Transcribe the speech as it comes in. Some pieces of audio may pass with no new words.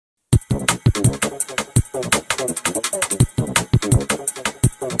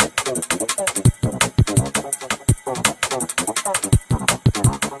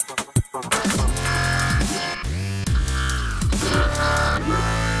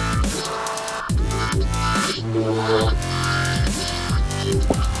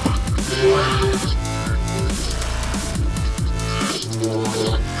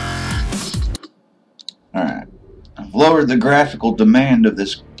lowered the graphical demand of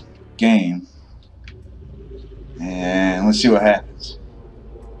this game. And let's see what happens.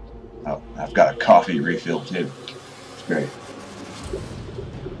 Oh, I've got a coffee refill too. It's great.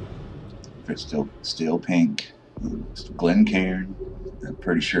 It's still pink. It's Glencairn. I'm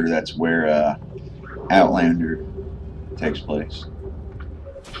pretty sure that's where Outlander takes place.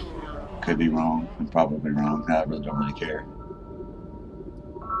 Could be wrong. I'm probably wrong. I really don't really care.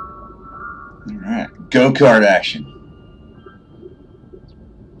 Alright. Go-kart action.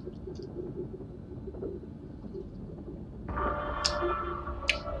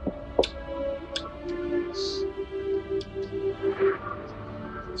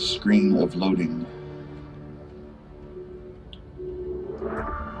 Screen of loading.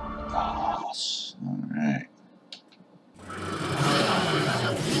 Alright.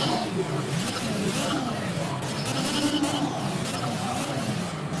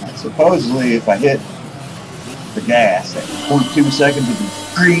 Supposedly, if I hit the gas at 0.2 seconds of the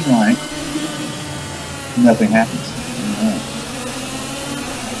green light, nothing happens.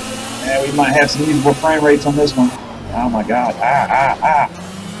 Yeah, we might have some usable frame rates on this one. Oh my god. Ah.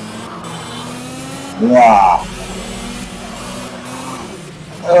 Ugh.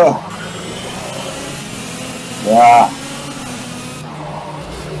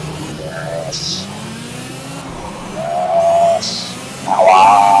 Yes.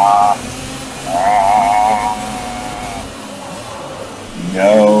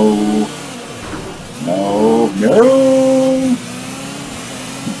 No.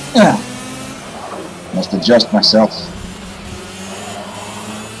 Must adjust myself.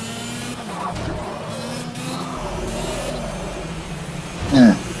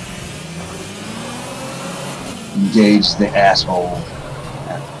 Engage the asshole.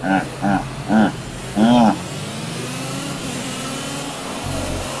 I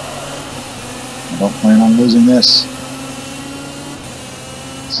don't plan on losing this.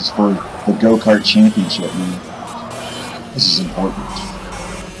 This is for the go-kart championship, man. This is important.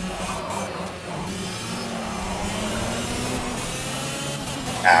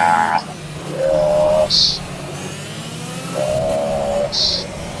 Yes.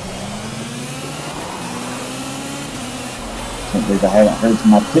 Can't believe I haven't heard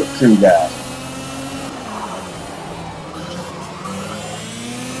from my pit crew guy.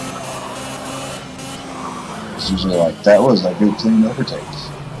 It's usually like, that was a good clean overtake.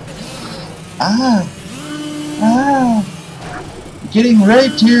 Getting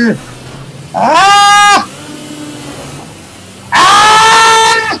raped here.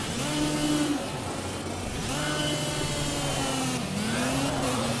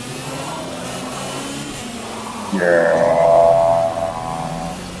 Yeah.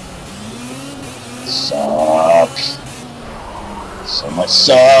 Sucks. So much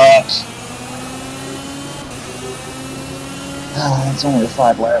sucks. It's only a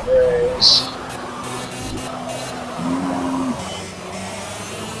 5-lap race.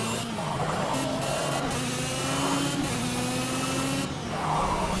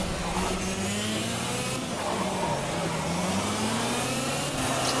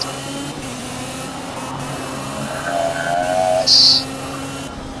 Yes.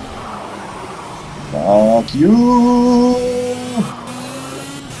 Fuck you.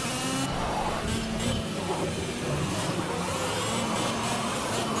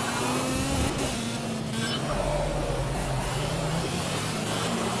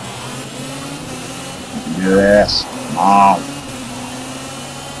 Yes, Mom.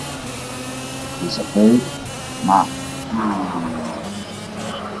 Piece of food, Mom.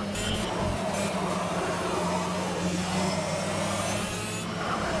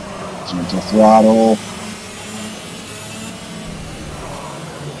 Gentle throttle.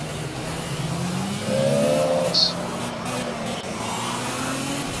 Yes.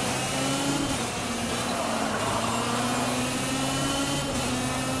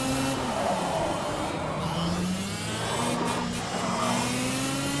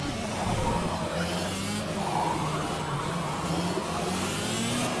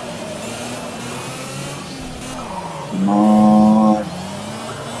 Come on.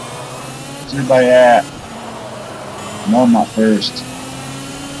 Where's everybody at? No, I'm not first.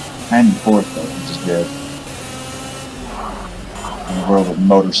 I'm in fourth though, which is good. In the world of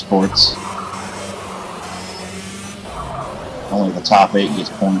motorsports, only the top 8 gets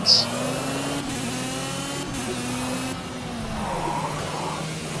points.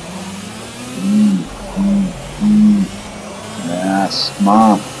 Yes, come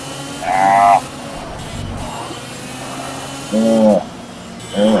on.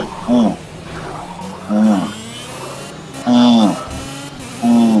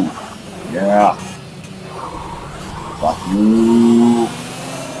 Yeah. Fuck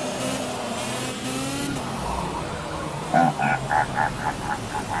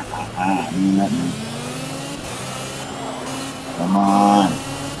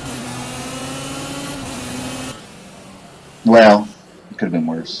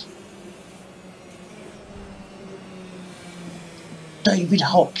cars. David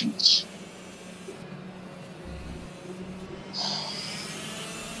Hawkins.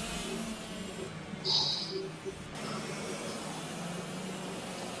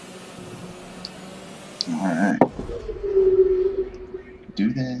 Alright.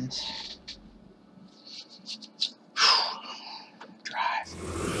 Do this. Drive.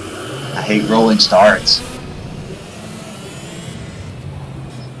 I hate rolling starts.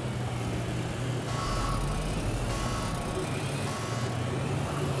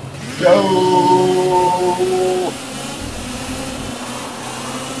 Go!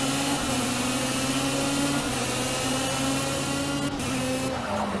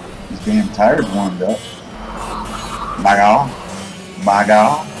 These damn tires warmed up. By God. By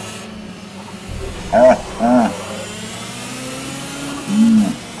God.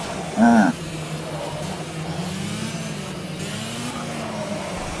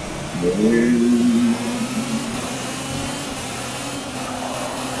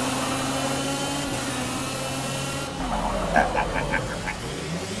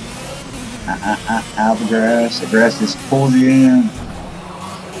 Out the grass. The grass just pulls you in.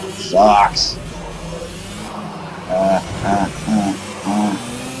 Sucks.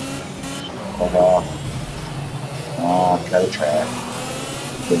 Fuck off. Oh, cut a track.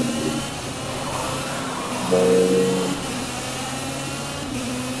 Boom. Boom.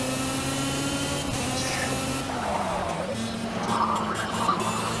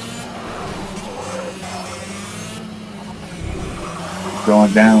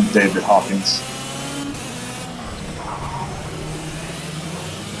 Going down, David Hawkins.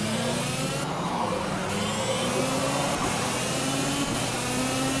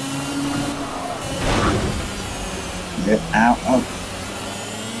 Get out of.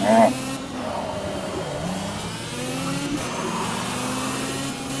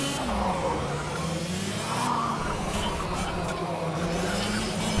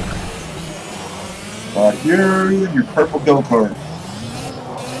 But you're in your purple go-kart.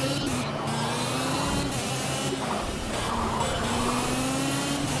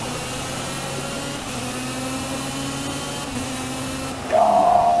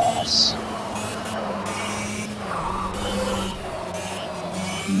 Yes.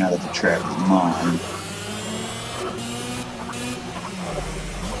 Now that the track is mine.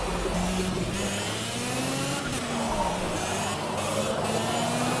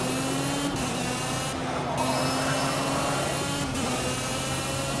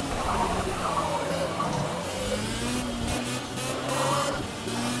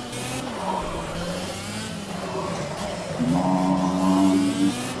 Come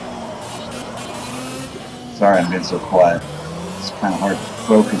on. Sorry I've been so quiet. It's kind of hard to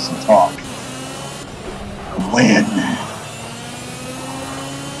focus and talk. Win.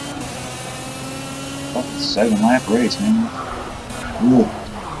 Fucking 7-lap race, man. Ooh.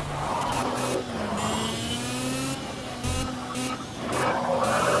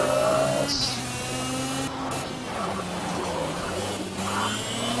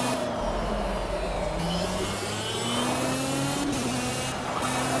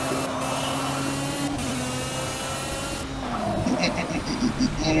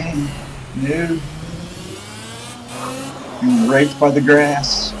 No. Being raped by the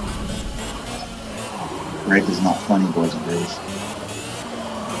grass. Rape is not funny, boys and girls.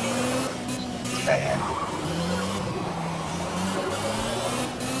 It's bad.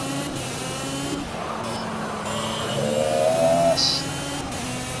 Yes.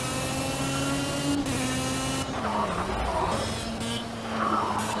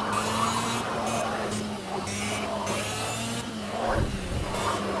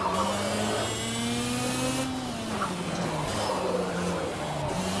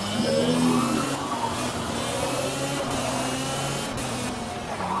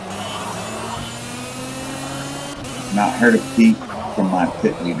 Not heard a peep from my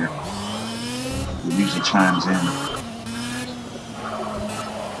pit leader. It usually chimes in.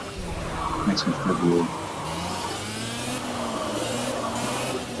 Makes me feel good.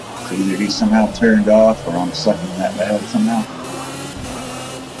 So either he's somehow turned off or I'm sucking that bad somehow.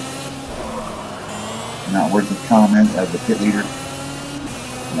 Not worth a comment as the pit leader.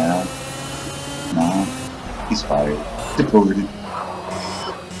 No. No. He's fired. Deported.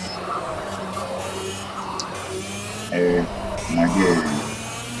 Oh my god.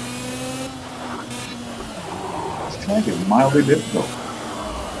 This track is mildly difficult.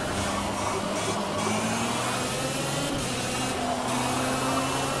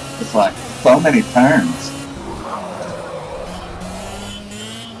 It's like so many turns.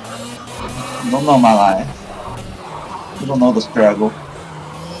 You don't know my life. You don't know the struggle.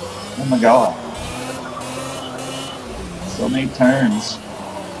 Oh my god. So many turns.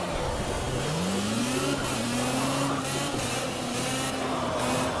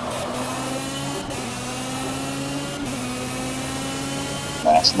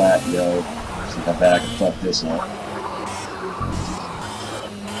 Last lap, yo. See how bad I can fuck this up.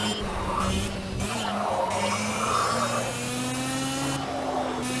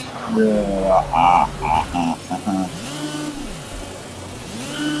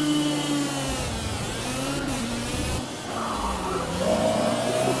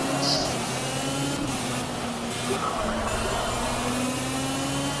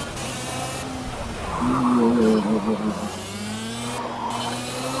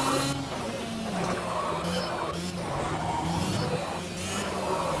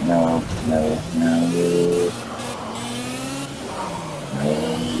 No, no, no, no, no.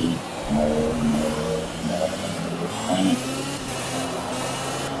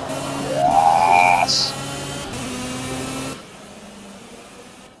 Yes.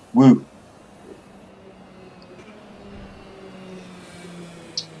 Woo.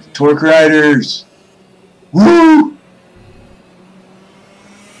 Torque Riders. Woo.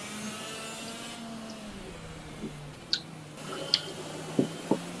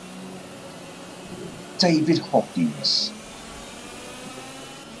 David Hawkins.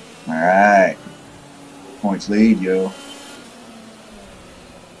 All right. Points lead, yo.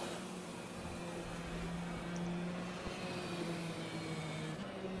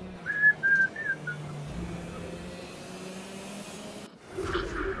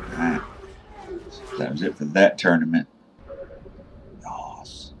 Alright. That was it for that tournament.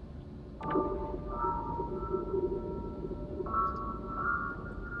 Yes.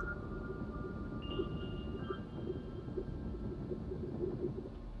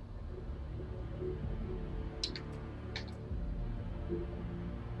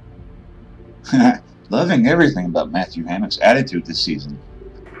 Loving everything about Matthew Hammock's attitude this season.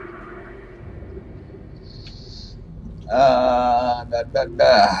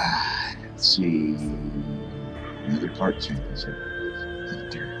 Let's see. Another kart championship.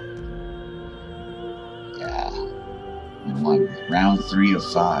 Yeah. I'm like round 3 of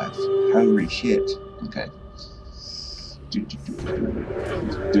 5. Holy shit. Okay. Do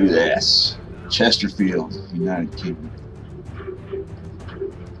this. Chesterfield, United Kingdom.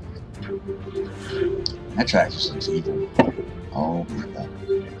 That track just looks evil. Oh my god.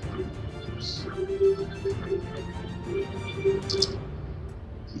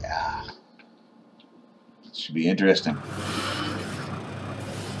 Yeah. Should be interesting.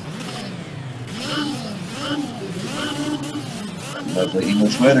 Lovely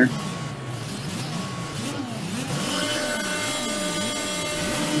English weather.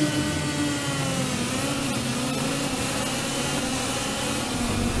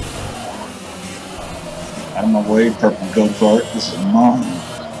 Out of my way, purple go-kart. This is mine.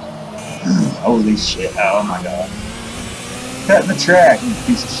 Holy shit. Oh my god. Cutting the track, you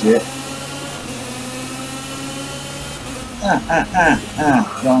piece of shit.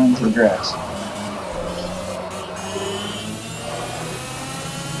 Gone into the grass.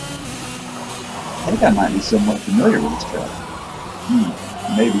 I think I might be somewhat familiar with this track.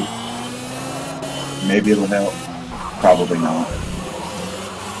 Maybe. Maybe it'll help. Probably not.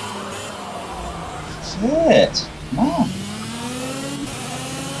 Shit. Mom.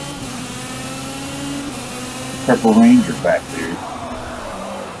 Purple Ranger back there.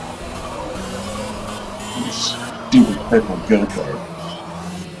 You stupid purple go-kart.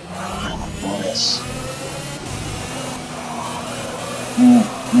 Oh, bless.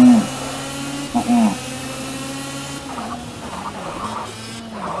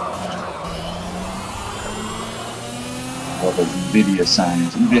 Well, those NVIDIA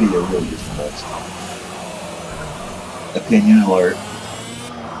signs. NVIDIA really is the best. Opinion alert.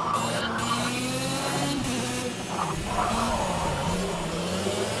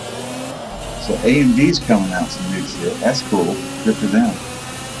 So AMD's coming out some new shit. That's cool. Good for them.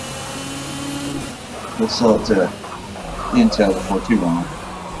 We'll sell it to Intel before too long.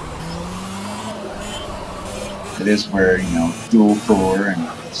 It is where, you know, dual core and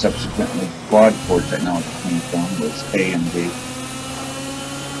subsequently quad core technology came from, was AMD.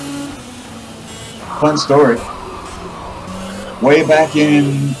 Fun story. Way back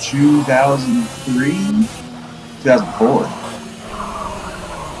in 2003, 2004,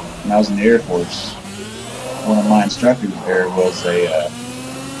 when I was in the Air Force, one of my instructors there was a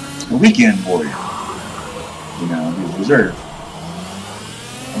weekend warrior. You know, he was reserve.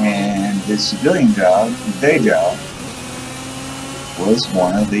 And his civilian job, his day job, was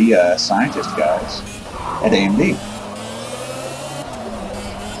one of the scientist guys at AMD.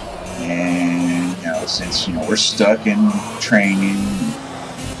 since, you know, we're stuck in training,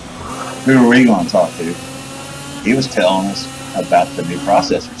 who are we going to talk to? He was telling us about the new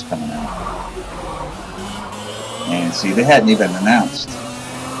processors coming out. And see, they hadn't even announced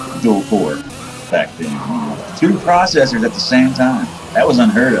dual core back then. You know, 2 processors at the same time. That was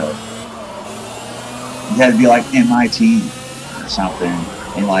unheard of. You had to be like MIT or something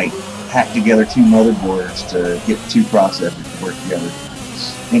and like hack together 2 motherboards to get 2 processors to work together.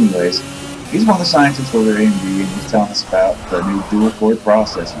 Anyways, he's one of the scientists over at AMD, and he's telling us about the new dual core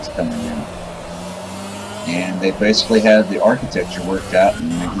processors coming in. And they basically had the architecture worked out, and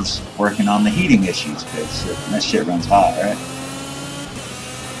they're just working on the heating issues because that shit runs hot, right?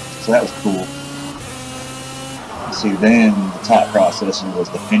 So that was cool. See, then the top processor was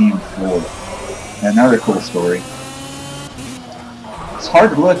the Pentium 4. Another cool story. It's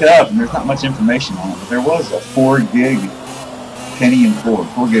hard to look it up, and there's not much information on it, but there was a 4 gig Pentium 4,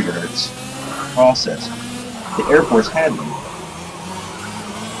 4 gigahertz processor. The Air Force had them.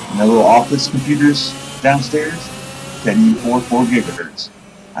 And the little office computers downstairs, Pentium 4, 4 gigahertz.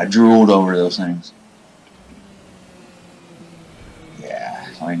 I drooled over those things.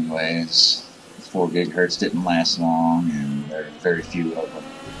 Yeah, so anyways, 4 gigahertz didn't last long, and there are very few of them.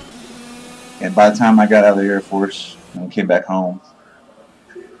 And by the time I got out of the Air Force and came back home,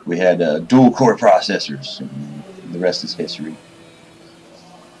 we had dual core processors, and the rest is history.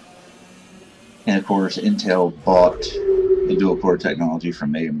 And of course, Intel bought the dual core technology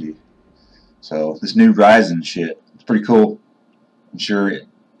from AMD. So this new Ryzen shit, it's pretty cool. I'm sure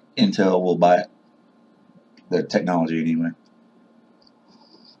Intel will buy it. The technology anyway.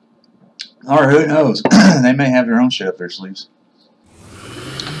 Or who knows? They may have their own shit up their sleeves.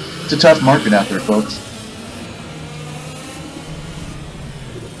 It's a tough market out there, folks.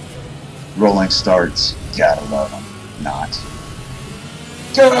 Rolling starts. Gotta love them. Not.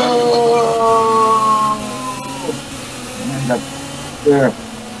 Go! And up there.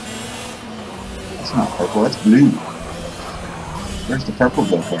 That's not purple, that's blue. Where's the purple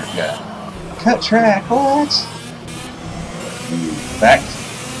go-kart guy? Cut track, what? Back.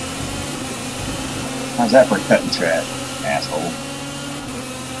 How's that for cutting track, asshole?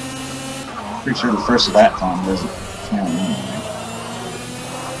 Pretty sure the first lap time doesn't count anyway.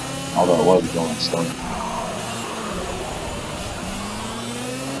 Although it was a golden start.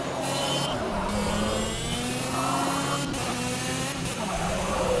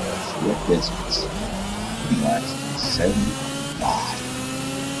 Swift biscuits. He likes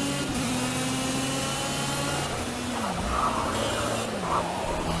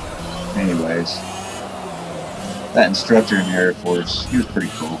 75. Anyways, that instructor in the Air Force, he was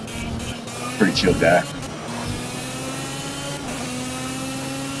pretty cool. Pretty chill guy.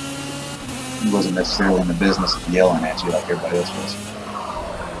 He wasn't necessarily in the business of yelling at you like everybody else was.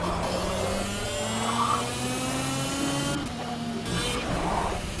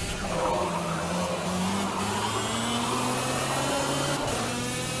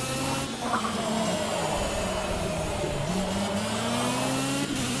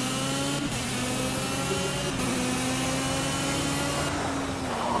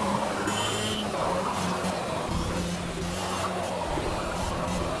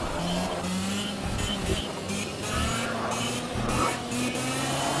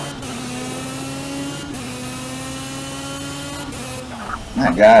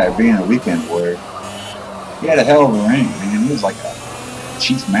 That guy being a weekend warrior, he had a hell of a rank, man. He was like a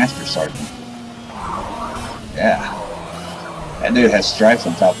chief master sergeant. Yeah. That dude has stripes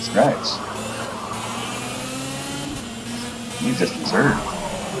on top of stripes. He's just reserved.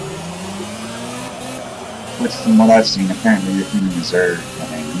 Which, from what I've seen, apparently if you're in reserve, I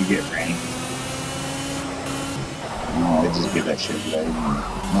mean, when you get rank, you know, they just give that shit away.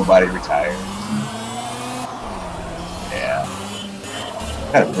 Nobody retires. Yeah. I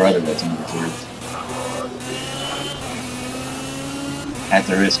got a brother that's in the reserve. At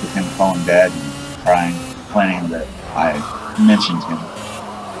the risk of him calling Dad and crying, complaining that I mentioned him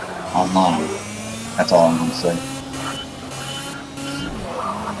online. That's all I'm going to say.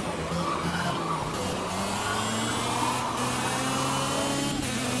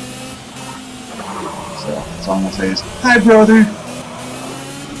 So, that's all I'm going to say is, hi, brother!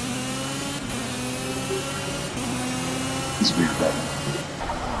 He's a weird brother.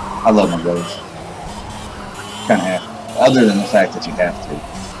 I love my brothers. Kind of have to. Other than the fact that you have to.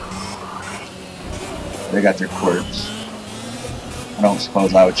 They got their quirks. I don't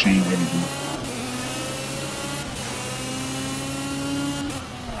suppose I would change anything.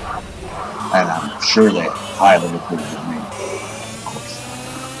 And I'm sure they highly approve of me. Of course.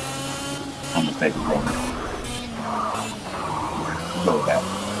 I'm the favorite brother. We'll go with that.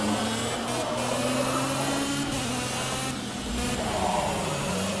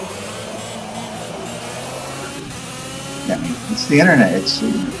 the internet. It's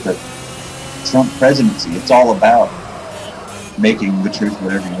the Trump presidency. It's all about making the truth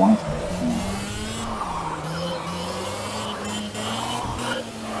whatever you want.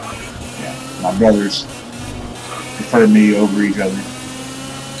 Yeah, my brothers prefer me over each other.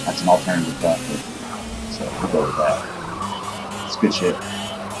 That's an alternative thought, so we'll go with that. It's good shit.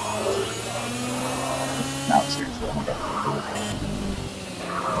 No, seriously, I'm okay.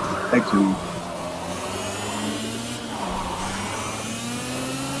 Thank you.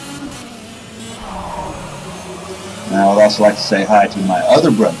 And I would also like to say hi to my other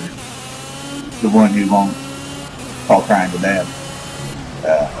brother, the one who won't call crying to dad.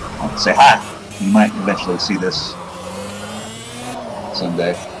 I want to say hi. You might eventually see this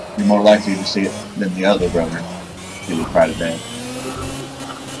someday. You're more likely to see it than the other brother who would cry to dad.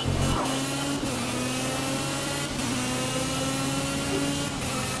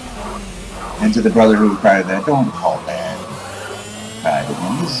 And to the brother who would cry to dad, don't call dad. Cry to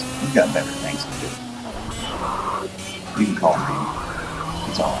him. He's got better things to do. You can call me.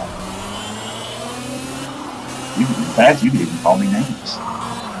 It's alright. In fact, you can even call me names.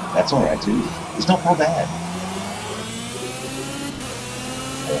 That's alright too. Just don't call dad.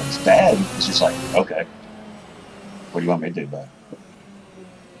 It's dad. It's just like, okay. What do you want me to do, bud?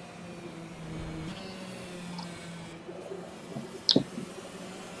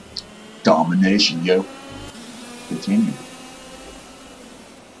 Domination, yo. Continue.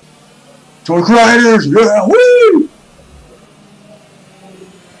 Torque Riders, yeah, woo!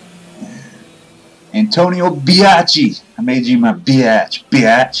 Antonio Biaggi. I made you my biatch.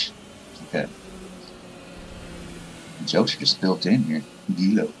 Biatch. Okay. The jokes are just built in here.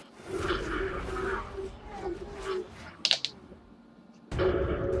 Gilo.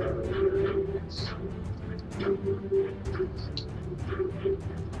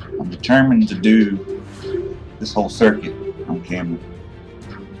 I'm determined to do this whole circuit on camera.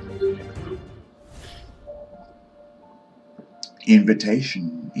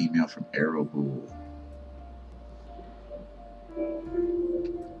 Invitation email from Aerobull.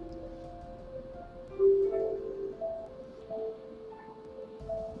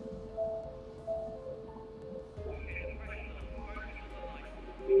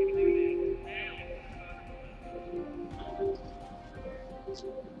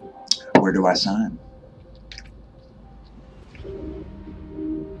 Where do I sign?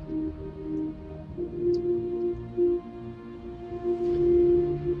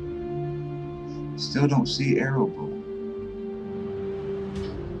 Still don't see Aerobull.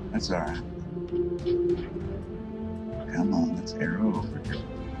 That's alright. Come on, let's arrow over here.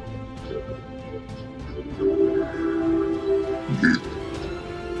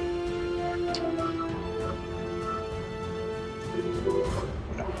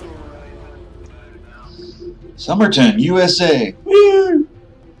 Somerton, USA. Woo!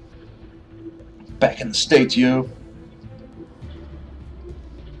 Back in the States, yo.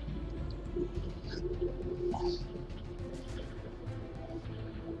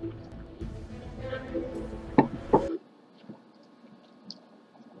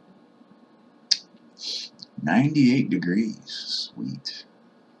 $98 degrees. Sweet.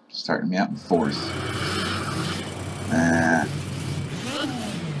 Starting me out in fourth.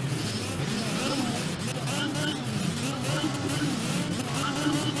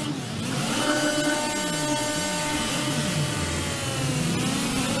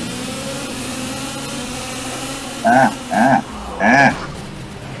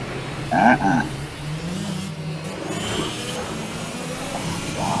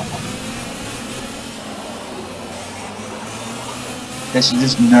 Guess you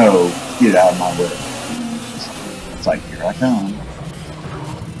just know, get out of my way. It's like, here I come.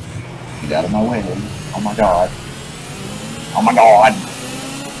 Get out of my way. Oh my god. Oh my god.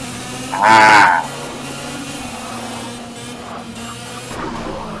 Ah.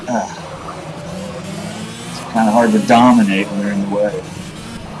 It's kind of hard to dominate when they're in the way.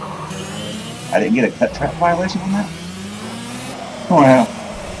 I didn't get a cut trap violation on that? Well,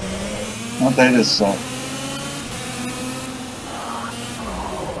 don't they just suck?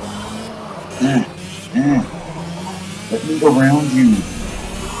 Let me go around you.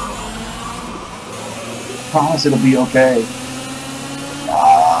 Promise it'll be okay.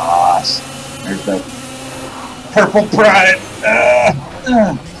 Ah, there's the purple pride.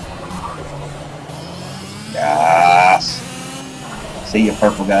 Yes. See you,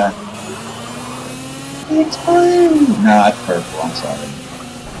 purple guy. It's blue. No, it's purple. I'm sorry.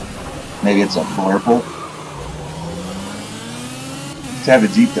 Maybe it's a purple. Let's have a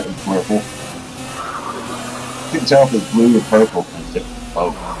Jeep that was purple. You can tell if it's blue or purple from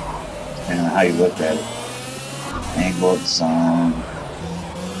both, depending on how you look at it. Angle of the sun.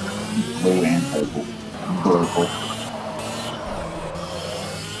 Blue and purple. Purple.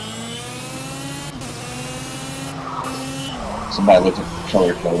 Somebody looked at the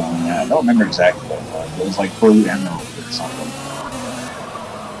color code on that. I don't remember exactly what it was. It was like blue emerald or something.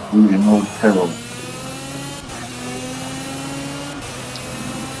 Blue emerald pearl.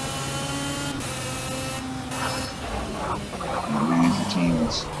 And the manager team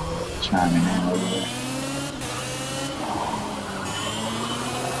is chiming in over there.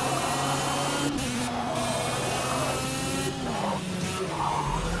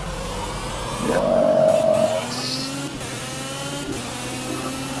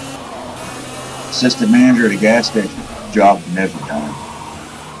 Assistant manager at a gas station. Job never done.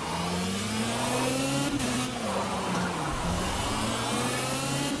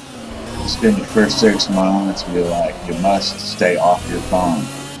 Spend your first 6 months, be like, you must stay off your phone.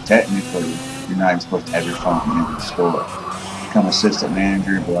 Technically, you're not even supposed to have your phone in the store. Become assistant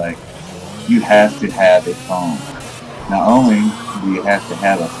manager and be like, you have to have a phone. Not only do you have to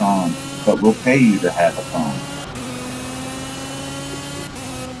have a phone, but we'll pay you to have a phone.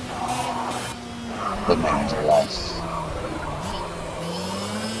 The manager life.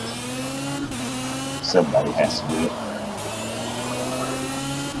 Somebody has to do it.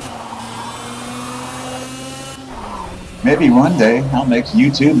 Maybe one day I'll make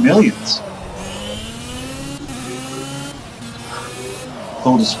YouTube millions.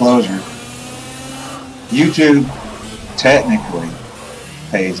 Full disclosure, YouTube technically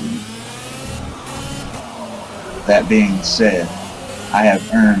pays me. That being said, I have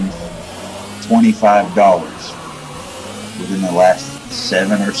earned $25 within the last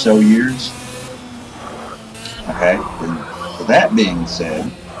 7 or so years. Okay, and with that being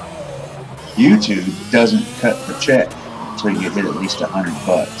said, YouTube doesn't cut the check until you hit at least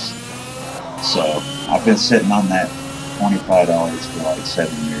 $100. So I've been sitting on that $25 for like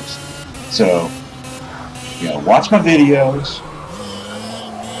 7 years. So, you know, watch my videos.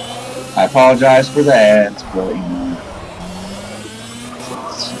 I apologize for the ads, but you know,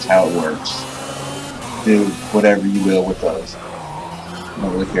 that's how it works. Do whatever you will with those. I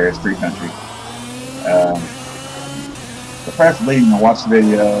don't really care. It's free country. But preferably, you know, watch the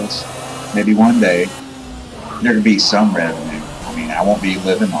videos. Maybe one day there could be some revenue. I mean, I won't be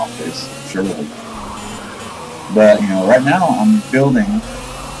living off this, surely. But you know, right now I'm building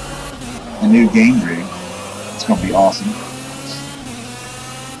a new game rig. It's going to be awesome.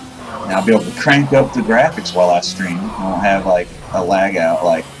 And I'll be able to crank up the graphics while I stream. I won't have like a lag out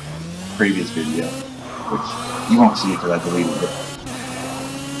like previous video, which you won't see because I deleted it.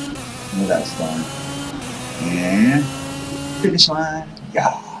 Well, that's fun. And finish line,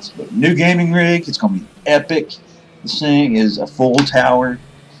 yes. But new gaming rig, it's gonna be epic. This thing is a full tower.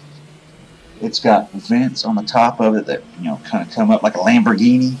 It's got vents on the top of it that, you know, kind of come up like a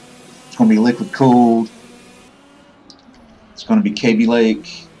Lamborghini. It's gonna be liquid cooled. It's gonna be Kaby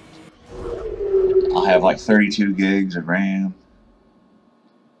Lake. I'll have like 32 gigs of RAM.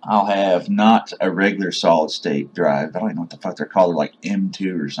 I'll have not a regular solid state drive. I don't even know what the fuck they're called. They're like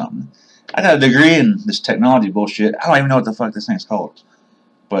M2 or something. I got a degree in this technology bullshit. I don't even know what the fuck this thing's called.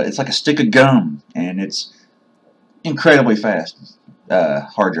 But it's like a stick of gum, and it's incredibly fast.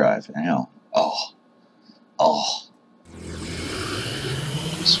 Hard drive. I know. Oh.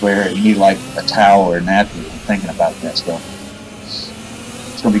 I swear, you need like a towel or a napkin thinking about that stuff.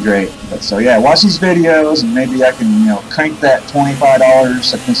 It's gonna be great. But so yeah, watch these videos, and maybe I can, you know, crank that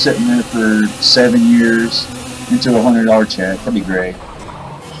 $25 I've been sitting there for 7 years into a $100 check. That'd be great.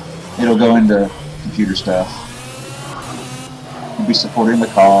 It'll go into computer stuff. You'll be supporting the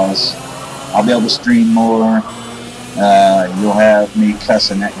cause. I'll be able to stream more. You'll have me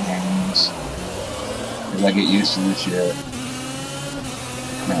cussing at games as I get used to this shit.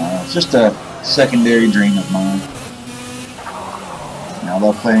 It's just a secondary dream of mine. I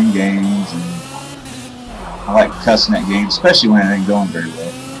love playing games, and I like cussing at games, especially when it ain't going very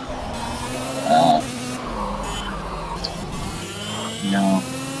well. You know,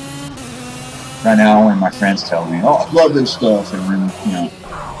 right now when my friends tell me, "Oh, I love this stuff," and then, you know,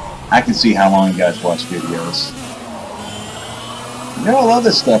 I can see how long you guys watch videos. You know, I love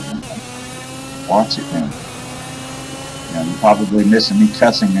this stuff. Watch it, man. You know, you're probably missing me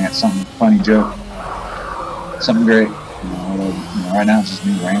cussing at some funny joke, something great. You know, right now it's just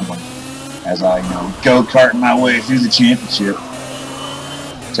me rambling as I, you know, go-karting my way through the championship.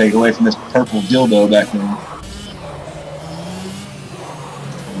 Take away from this purple dildo back there.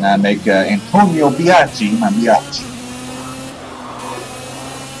 And I make Antonio Biaggi my Biaggi.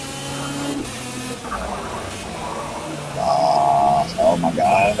 Oh my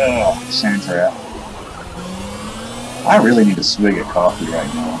god. Sand trap. I really need a swig of coffee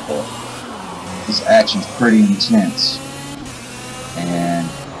right now, but this action's pretty intense, and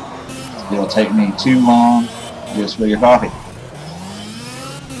it'll take me too long to get a swig of coffee.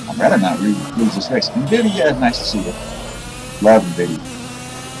 I'd rather not lose this race. And Biddy, yeah, nice to see you. Love you, Biddy.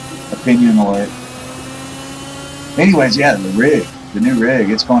 Opinion alert. Anyways, yeah, the new rig,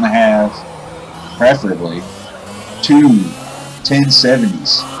 it's going to have, preferably, 2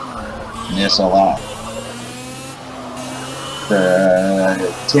 1070s in SLI. The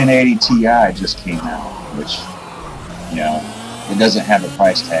 1080 Ti just came out, which, you know, it doesn't have a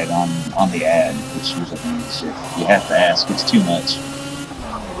price tag on the ad, which usually means if you have to ask, it's too much.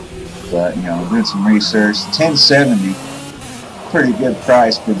 But, you know, doing some research, 1070, pretty good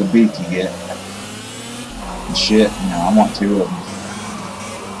price for the beef you get. And shit, you know, I want 2 of them.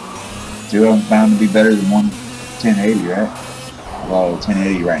 2 of them bound to be better than one 1080, right? Although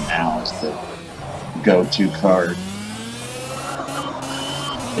 1080 right now is the go-to card.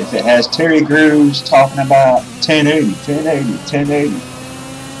 If it has Terry Grooves talking about 1080, 1080, 1080,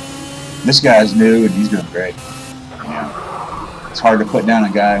 this guy's new and he's doing great. You know, it's hard to put down a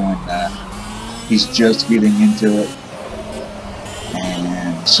guy when he's just getting into it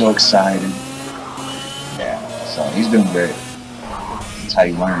and so excited. Yeah, so he's doing great. That's how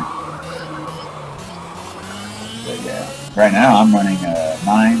you learn. But yeah, right now I'm running a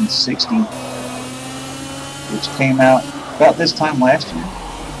 960, which came out about this time last year.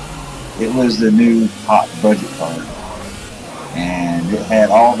 It was the new hot budget card, and it had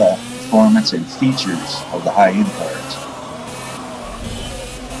all the performance and features of the high-end cards.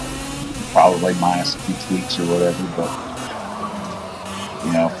 Probably minus a few tweaks or whatever, but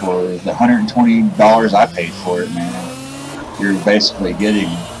you know, for the $120 I paid for it, man, you're basically getting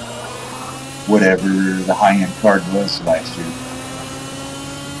whatever the high-end card was last year.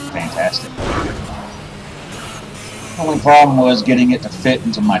 Fantastic. The only problem was getting it to fit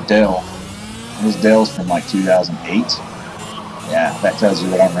into my Dell. This Dell's from like 2008. Yeah, that tells you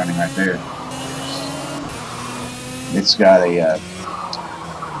what I'm running right there. It's got a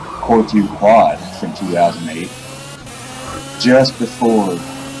Core 2 quad from 2008, just before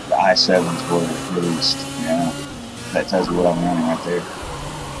the i7s were released. Yeah, that tells you what I'm running right there.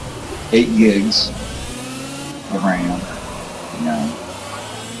 8 gigs of RAM. You know,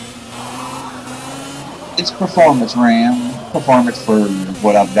 it's performance RAM, performance for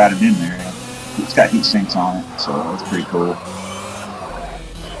what I've got it in there. It's got heat sinks on it, so it's pretty cool.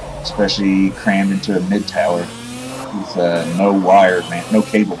 Especially crammed into a mid tower with no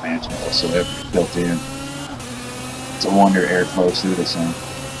cable management whatsoever built in. It's a wonder air flows through this thing.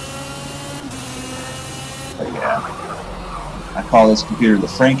 But yeah, I call this computer the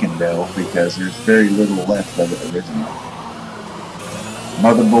Franken-Dell because there's very little left of it originally.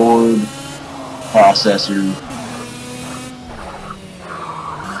 Motherboard, processor,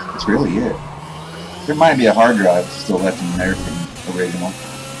 that's really it. There might be a hard drive still left in there from original,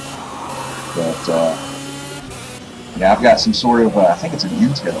 but yeah, I've got some sort of I think it's an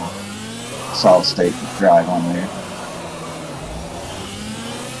Intel solid state drive on there.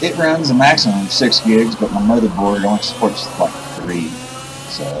 It runs a maximum of 6 gigs, but my motherboard only supports like 3,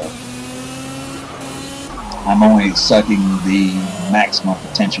 so I'm only sucking the maximum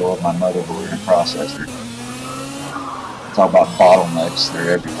potential of my motherboard and processor. It's all about bottlenecks,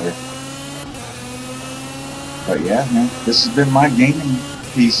 they're everywhere. But yeah, man, this has been my gaming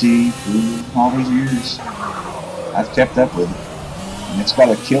PC through all these years. I've kept up with it. And it's got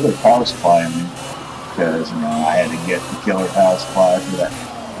a killer power supply in there. Because, you know, I had to get the killer power supply for that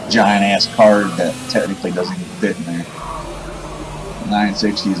giant ass card that technically doesn't even fit in there. The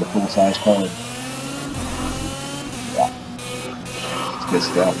 960 is a full size card. Yeah. It's good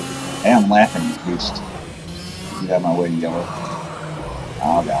stuff. Hey, I'm laughing at Boost. Get out of my way, yellow.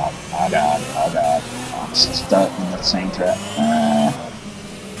 Oh god, oh god, oh god. I'm stuck in that same trap.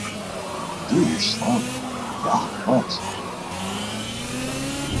 Dude, you're slow. God, what?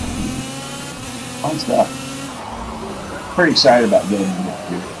 Fun stuff. Pretty excited about building a new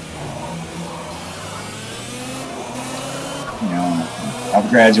computer. You know, I've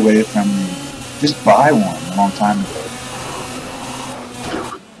graduated from just buy one a long time ago.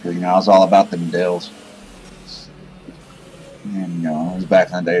 Because, you know, I was all about them Dells. And, you know, it was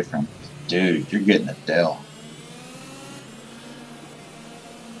back in the day from, dude, you're getting a Dell.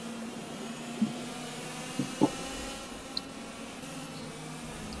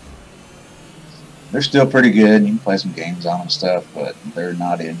 They're still pretty good. You can play some games on them and stuff, but they're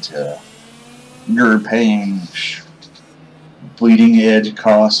not into, you're paying bleeding edge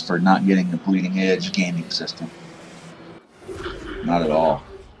costs for not getting a bleeding edge gaming system. Not at all.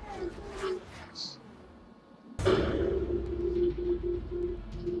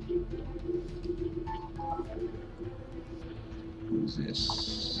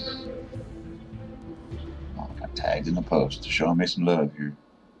 Oh, I got tagged in the post. Showing me some love here.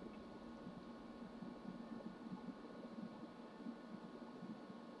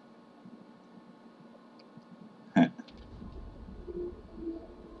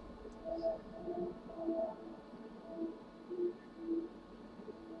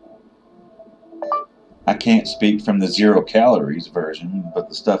 I can't speak from the 0 calories version, but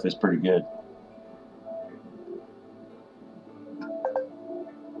the stuff is pretty good.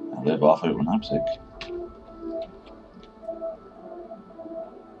 I live off it when I'm sick.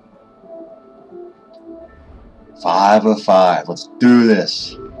 Five of 5. Let's do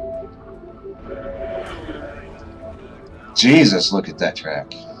this. Jesus, look at that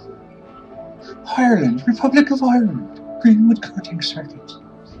track. Ireland, Republic of Ireland, Greenwood karting circuit.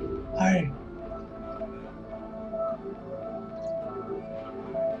 Hi.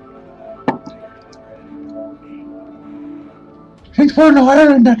 Since we're in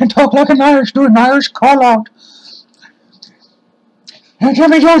Ireland, I can talk like an Irish, do an Irish call out. Hey,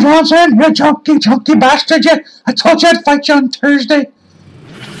 Jimmy Joe Johnson, you chunky bastard, you. I told you I'd fight you on Thursday.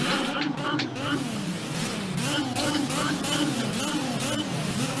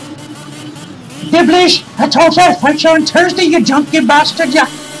 Dibblish, I told you I'd fight you on Thursday, you junky bastard, you.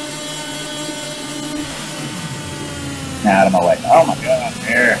 Now out of my way. Oh my god,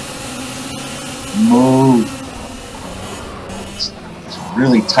 here. Move. It's a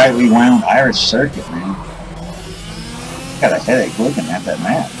really tightly wound Irish circuit, man. Got a headache looking at that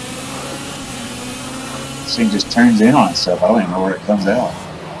map. This thing just turns in on itself. I don't even know where it comes out.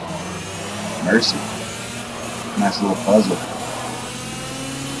 Mercy. Nice little puzzle.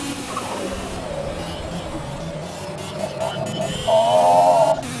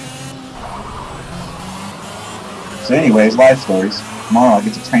 Oh. So anyways, life stories. Tomorrow I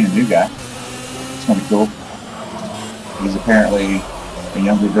get to train a new guy. It's gonna be cool. He's apparently a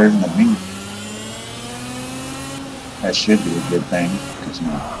younger version of me. That should be a good thing, because, you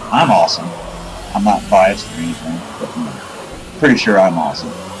know, I'm awesome. I'm not biased or anything, but, you know, pretty sure I'm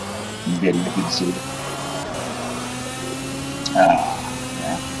awesome. You get it, good to see it.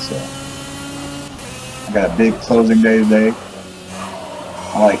 Yeah, so I got a big closing day today.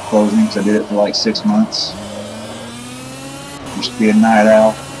 I like closing because I did it for like 6 months. Used to be a night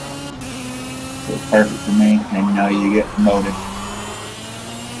owl, so it's perfect for me. And you know, you get promoted,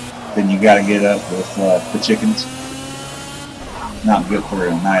 then you got to get up with the chickens. Not good for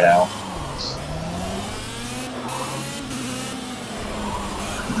a night owl.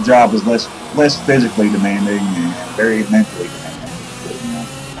 The job is less physically demanding and very mentally demanding. But, you know,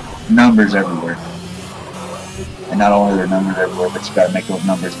 numbers everywhere. And not only are there numbers everywhere, but you got to make those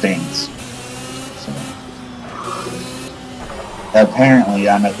numbers dance. So, apparently,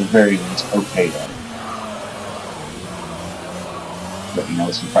 I'm at the very least okay at it. But you know,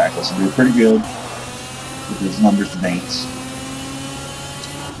 with some practice, I do pretty good with those numbers to dance.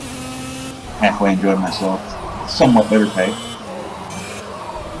 Halfway enjoyed myself. Somewhat better pay.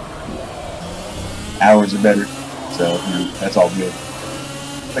 Hours are better, so you know, that's all good.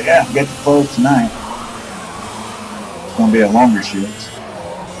 But yeah, I get to close tonight. It's gonna be a longer shift,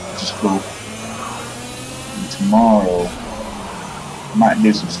 which is cool. And tomorrow, I might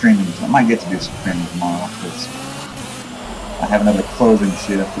do some streaming. I might get to do some streaming tomorrow because I have another closing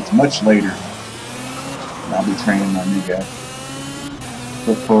shift. It's much later. And I'll be training my new guy.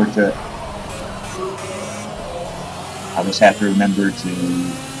 Look forward to it. I just have to remember to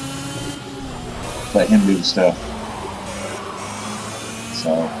let him do the stuff.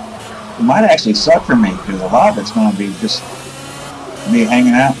 So it might actually suck for me because a lot of it's going to be just me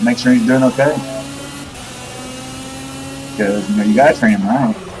hanging out and make sure he's doing okay. Because you know, you got to train him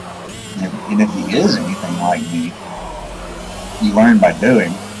right. And if he is anything like me, you learn by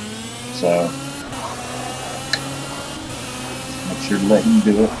doing. So make sure to let him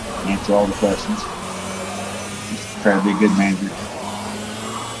do it, answer all the questions. Just try to be a good manager.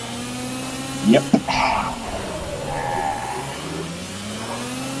 Yep.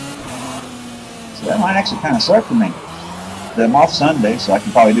 So that might actually kind of suck for me. But I'm off Sunday, so I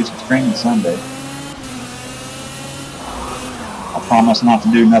can probably do some streaming Sunday. I promise not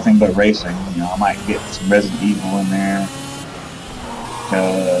to do nothing but racing. You know, I might get some Resident Evil in there.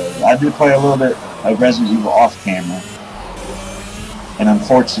 I do play a little bit of Resident Evil off camera. And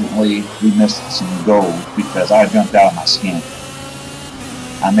unfortunately, we missed some gold because I jumped out of my skin.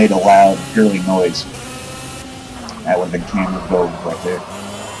 I made a loud, girly noise. That would have been camera gold right there.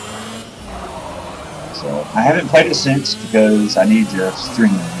 So, I haven't played it since because I need to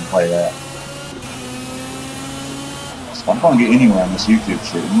stream and play that. So, if I'm going to get anywhere on this YouTube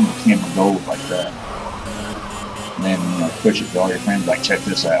shit, I need camera gold like that. And then, you know, push it to all your friends, like, check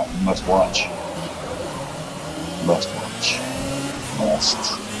this out, you must watch. Must watch.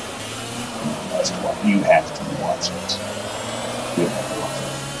 Must. You must watch. You have to watch it. You have to watch it.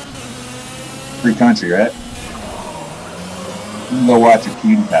 Free country, right? You can go watch a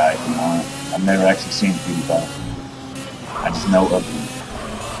PewDiePie if you want. I've never actually seen PewDiePie. I just know of him.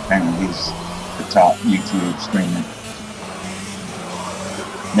 Apparently he's the top YouTube streamer.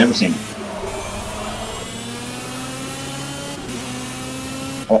 Never seen him.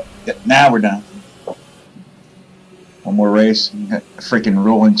 Now we're done. One more race. A freaking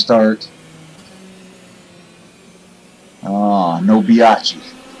rolling start. Oh, no biatch.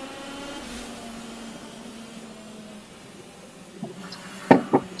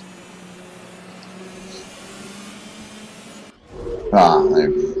 Ah, there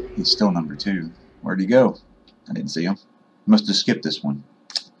he is. He's still number 2. Where'd he go? I didn't see him. Must have skipped this one.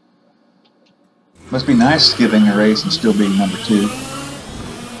 Must be nice skipping a race and still being number 2.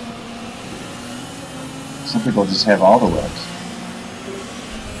 Some people just have all the luck.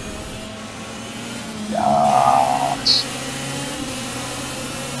 Gosh.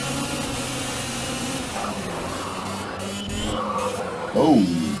 Oh.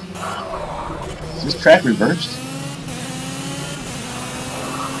 Is this track reversed?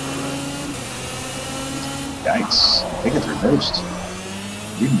 Yikes. I think it's reversed.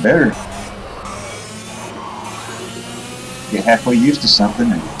 Even better. Get halfway used to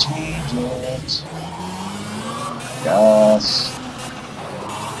something and change it. Gosh.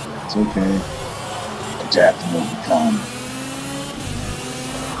 It's okay. Adapt will become.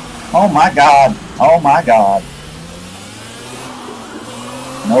 Oh my god. Oh my god.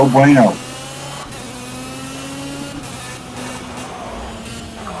 No bueno.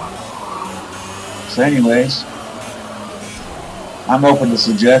 So anyways, I'm open to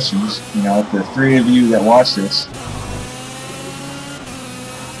suggestions. You know, if the 3 of you that watch this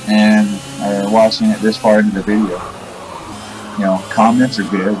and are watching it this far into the video, you know, comments are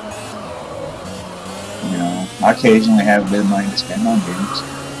good. You know, I occasionally have a bit of money to spend on games.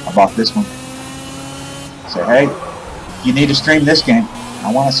 I bought this one. Say, hey, you need to stream this game.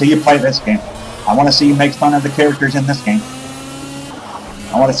 I want to see you play this game. I want to see you make fun of the characters in this game.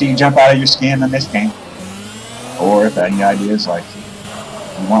 I want to see you jump out of your skin in this game. Or if any ideas, like,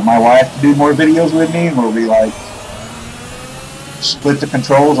 you want my wife to do more videos with me, where we like split the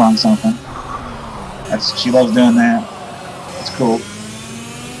controls on something. She loves doing that. It's cool.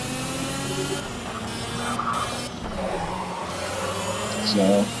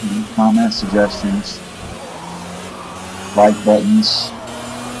 So, comments, suggestions, like buttons,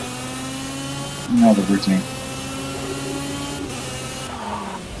 you know the routine.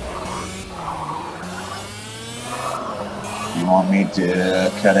 You want me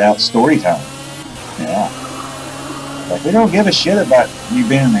to cut out story time? Yeah. Like, we don't give a shit about you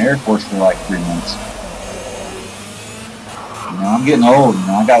being in the Air Force for like 3 months. You know, I'm getting old, you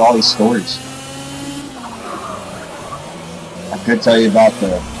know, I got all these stories. I could tell you about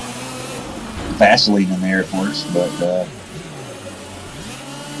the Vaseline in the Air Force, but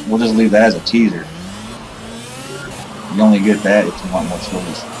we'll just leave that as a teaser. You only get that if you want more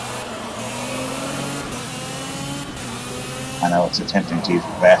stories. I know it's a tempting tease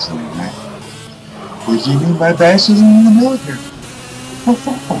with Vaseline, right? What do you mean by Vaseline in the military? What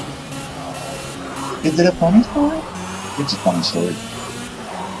for? Is it a funny story? It's a funny story.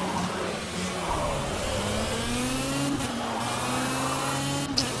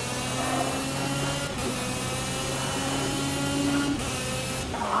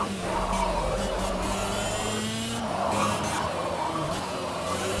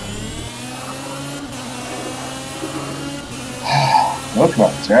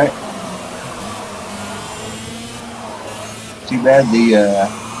 Go-karts, right? Too bad the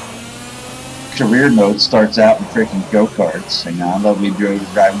career mode starts out in freaking go-karts. You know, I love me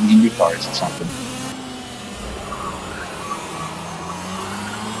driving Indy cars or something.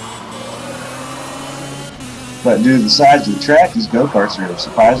 But due to the size of the track, these go-karts are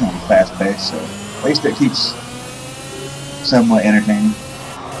surprisingly fast-paced, so at least it keeps somewhat entertaining.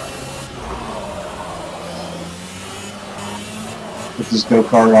 Put this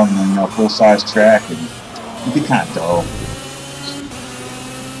go-kart on the, you know, full-size track, and it'd be kind of dull.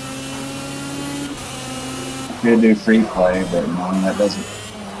 Could do free play, but you know, that doesn't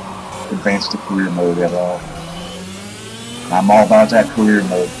advance the career mode at all. I'm all about that career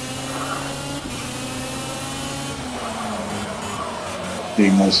mode.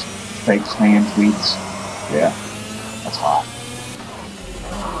 Being those fake fan tweets, yeah, that's hot.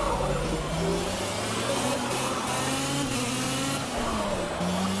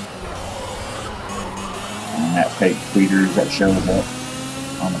 and that fake tweeters that shows up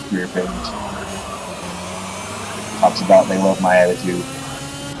on the career page. Talks about they love my attitude.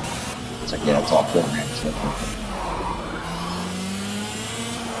 It's like, yeah, it's all programmed stuff.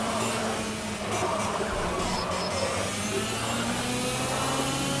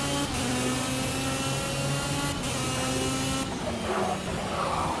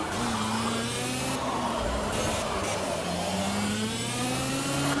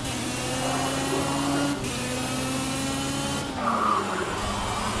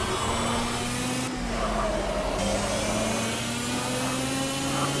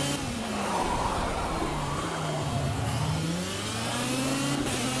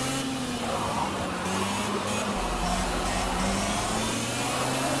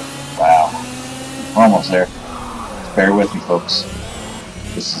 Wow, we're almost there. Bear with me, folks.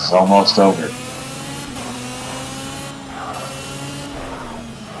 This is almost over.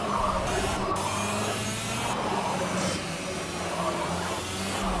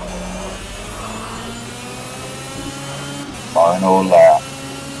 Final lap.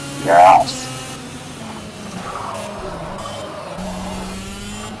 Yes.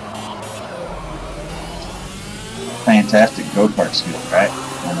 Fantastic go-kart skill, right?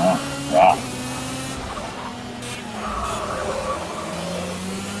 I know. Wow.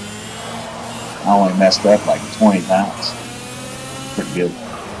 I only messed up like 20 times. Pretty good.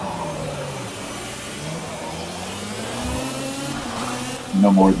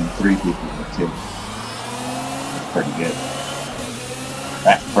 No more than 3 people were killed. That's pretty good.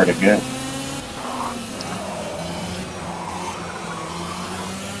 That's pretty good.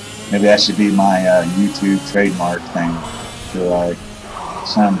 Maybe that should be my YouTube trademark thing. So like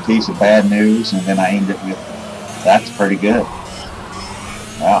some piece of bad news and then I end it with, that's pretty good.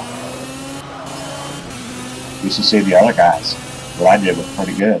 Wow. You should see the other guys. What I did was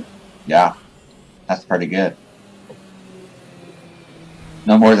pretty good. Yeah, that's pretty good.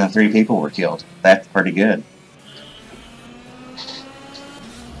 No more than 3 people were killed. That's pretty good.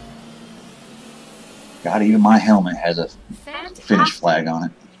 God, even my helmet has a finish flag on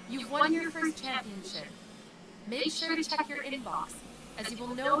it. You've won your first championship. Make sure to check your inbox, as you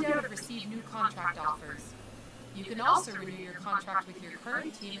will no doubt receive new contract offers. You can also renew your contract with your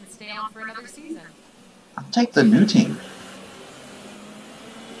current team and stay on for another season. I'll take the new team.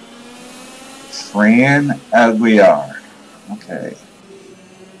 Fran Aguiar. Okay.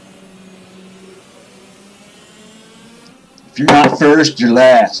 If you're not first, you're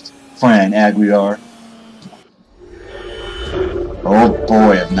last, Fran Aguiar. Oh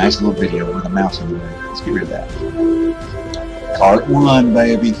boy, a nice little video with a mouse in the way. Let's get rid of that. Kart 1,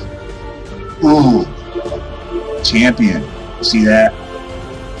 baby. Ooh. Champion. See that?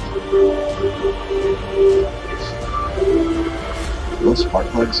 Those spark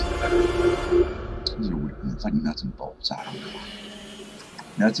plugs. Those are weird. It's like nuts and bolts. I don't know.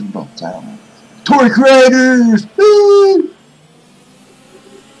 Nuts and bolts. I don't know. Toy creators! Woo!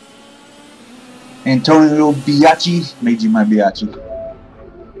 Antonio Biaggi made you my Biaggi.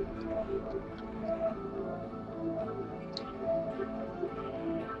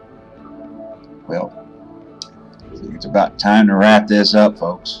 Well, I think it's about time to wrap this up,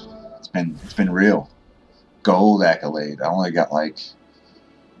 folks. It's been real. Gold accolade. I only got like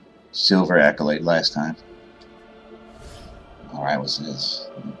silver accolade last time. All right, what's this?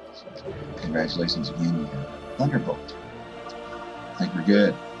 Congratulations again, Thunderbolt. I think we're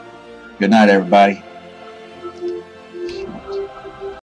good. Good night, everybody.